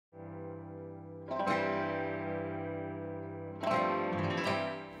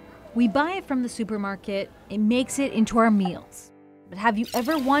We buy it from the supermarket, it makes it into our meals. But have you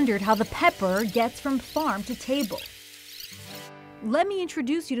ever wondered how the pepper gets from farm to table? Let me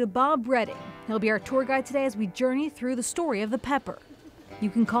introduce you to Bob Redding. He'll be our tour guide today as we journey through the story of the pepper. You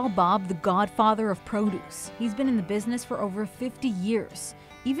can call Bob the godfather of produce. He's been in the business for over 50 years.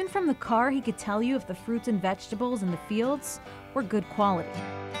 Even from the car, he could tell you if the fruits and vegetables in the fields were good quality.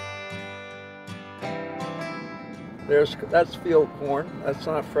 That's field corn. That's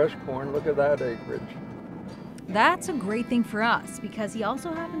not fresh corn. Look at that acreage. That's a great thing for us because he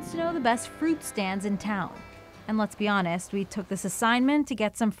also happens to know the best fruit stands in town. And let's be honest, we took this assignment to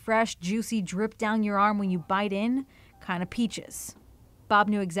get some fresh, juicy drip down your arm when you bite in, kind of peaches. Bob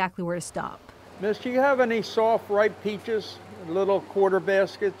knew exactly where to stop. Miss, do you have any soft, ripe peaches, little quarter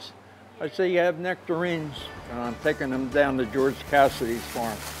baskets? I say you have nectarines. I'm taking them down to George Cassidy's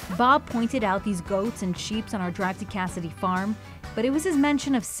farm. Bob pointed out these goats and sheep on our drive to Cassidy farm, but it was his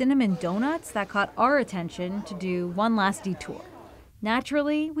mention of cinnamon donuts that caught our attention to do one last detour.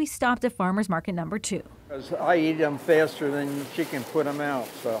 Naturally, we stopped at farmer's market number 2. Because I eat them faster than she can put them out,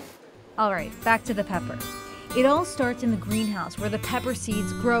 so. All right, back to the pepper. It all starts in the greenhouse where the pepper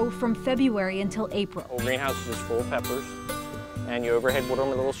seeds grow from February until April. The greenhouse is just full of peppers, and you overhead water them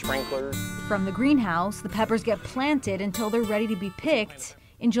with little sprinklers. From the greenhouse, the peppers get planted until they're ready to be picked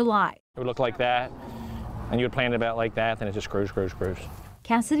in July. It would look like that, and you would plant it about like that, then it just grows.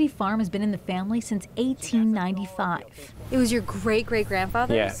 Cassidy Farm has been in the family since 1895. It was your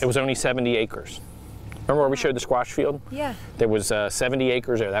great-great-grandfather's? Yeah, it was only 70 acres. Remember where we showed the squash field? Yeah. There was 70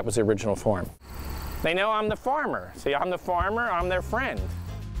 acres there. That was the original farm. They know I'm the farmer. See, I'm the farmer, I'm their friend.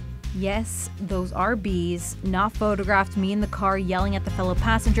 Yes, those are bees, not photographed me in the car yelling at the fellow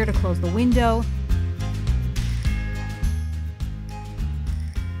passenger to close the window.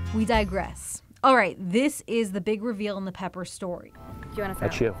 We digress. All right, this is the big reveal in the pepper story. Do you want to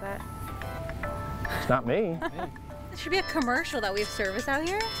That's you. It's not me. It should be a commercial that we have service out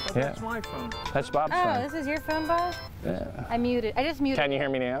here. Oh, yeah. That's my phone. That's Bob's phone. Oh, this is your phone, Bob? Yeah. I just muted. Can you hear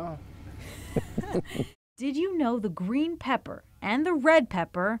me now? Did you know the green pepper and the red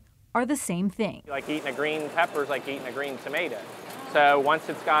pepper are the same thing? Like eating a green pepper is like eating a green tomato. So once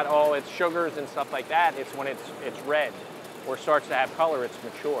it's got all its sugars and stuff like that, it's when it's red or starts to have color, it's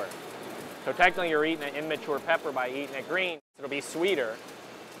mature. So technically you're eating an immature pepper by eating it green. It'll be sweeter.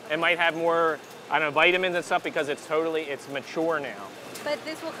 It might have more, I don't know, vitamins and stuff because it's mature now. But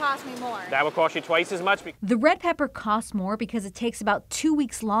this will cost me more. That will cost you twice as much. The red pepper costs more because it takes about 2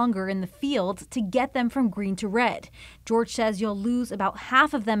 weeks longer in the field to get them from green to red. George says you'll lose about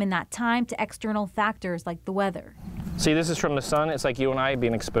half of them in that time to external factors like the weather. See, this is from the sun. It's like you and I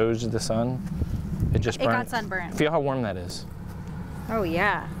being exposed to the sun. It just burns. It got sunburned. Feel how warm that is. Oh,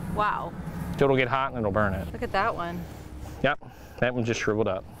 yeah. Wow. So it'll get hot and it'll burn it. Look at that one. Yep, that one just shriveled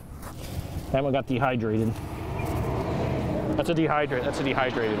up. That one got dehydrated. That's a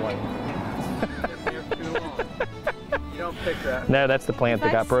dehydrated one. You don't pick that. No, that's the plant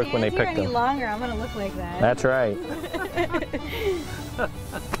that got broke when they picked them. If I stand here any longer, I'm going to look like that. That's right.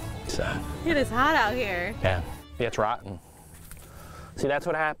 So. It is hot out here. Yeah, it's rotten. See, that's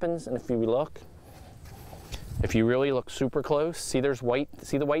what happens, and if you really look super close, see the white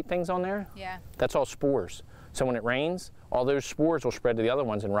things on there? Yeah. That's all spores. So when it rains, all those spores will spread to the other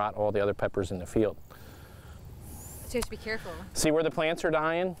ones and rot all the other peppers in the field. So you have to be careful. See where the plants are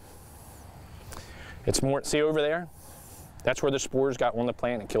dying? It's more, see over there? That's where the spores got on the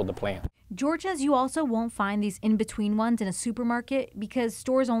plant and killed the plant. George says you also won't find these in-between ones in a supermarket because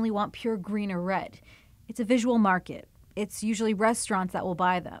stores only want pure green or red. It's a visual market. It's usually restaurants that will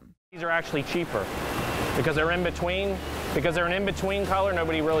buy them. These are actually cheaper because they're in between. Because they're an in-between color,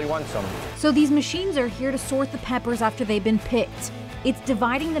 nobody really wants them. So these machines are here to sort the peppers after they've been picked. It's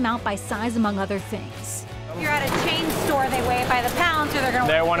dividing them out by size, among other things. If you're at a chain store, they weigh it by the pound, so they're going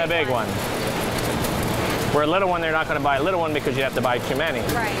to want a big one. Where a little one, they're not going to buy a little one because you have to buy too many.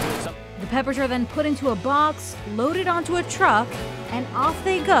 Right. The peppers are then put into a box, loaded onto a truck, and off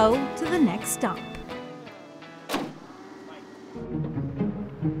they go to the next stop.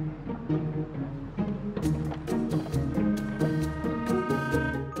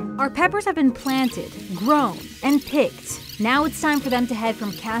 Our peppers have been planted, grown, and picked. Now it's time for them to head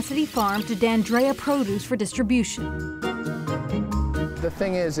from Cassidy Farm to D'Andrea Produce for distribution. The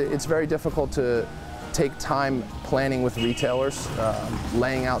thing is, it's very difficult to take time planning with retailers,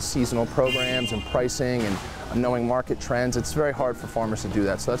 laying out seasonal programs and pricing and knowing market trends. It's very hard for farmers to do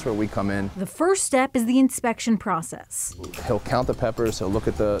that, so that's where we come in. The first step is the inspection process. He'll count the peppers, he'll look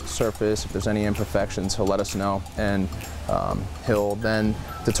at the surface, if there's any imperfections, he'll let us know, and he'll then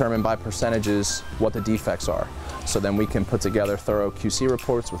determine by percentages what the defects are. So then we can put together thorough QC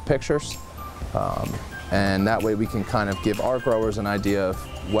reports with pictures, and that way we can kind of give our growers an idea of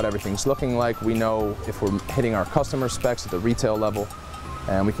what everything's looking like. We know if we're hitting our customer specs at the retail level,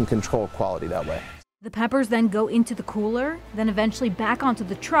 and we can control quality that way. The peppers then go into the cooler, then eventually back onto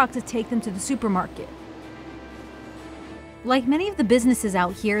the truck to take them to the supermarket. Like many of the businesses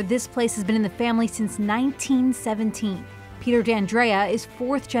out here, this place has been in the family since 1917. Peter D'Andrea is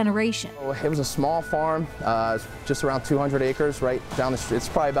fourth generation. It was a small farm, just around 200 acres right down the street. It's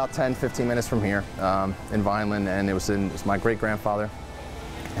probably about 10-15 minutes from here in Vineland, and it was my great-grandfather.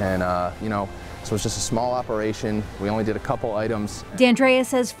 And, you know, so it's just a small operation. We only did a couple items. D'Andrea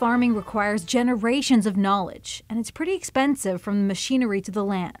says farming requires generations of knowledge, and it's pretty expensive from the machinery to the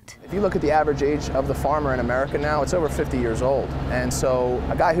land. If you look at the average age of the farmer in America now, it's over 50 years old. And so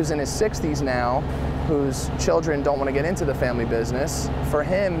a guy who's in his 60s now, whose children don't want to get into the family business, for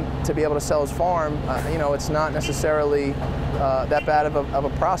him to be able to sell his farm, you know, it's not necessarily that bad of a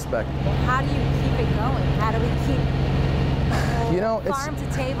prospect. How do you keep it going? How do we keep it's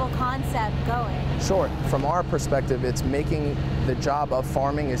farm-to-table concept going? Sure. From our perspective, it's making the job of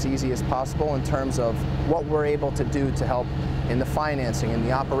farming as easy as possible in terms of what we're able to do to help in the financing and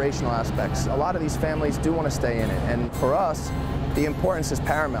the operational aspects. A lot of these families do want to stay in it, and for us, the importance is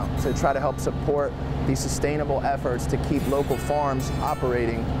paramount to try to help support these sustainable efforts to keep local farms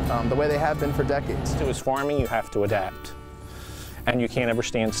operating the way they have been for decades. As farming, you have to adapt, and you can't ever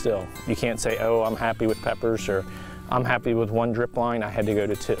stand still. You can't say, oh, I'm happy with peppers, or I'm happy with one drip line, I had to go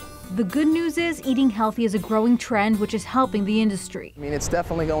to 2. The good news is eating healthy is a growing trend which is helping the industry. I mean, it's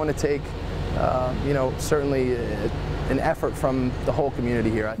definitely going to take, you know, certainly an effort from the whole community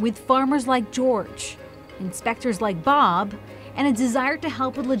here. With farmers like George, inspectors like Bob, and a desire to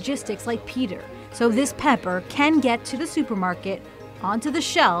help with logistics like Peter, so this pepper can get to the supermarket, onto the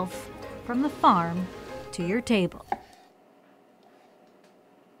shelf, from the farm to your table.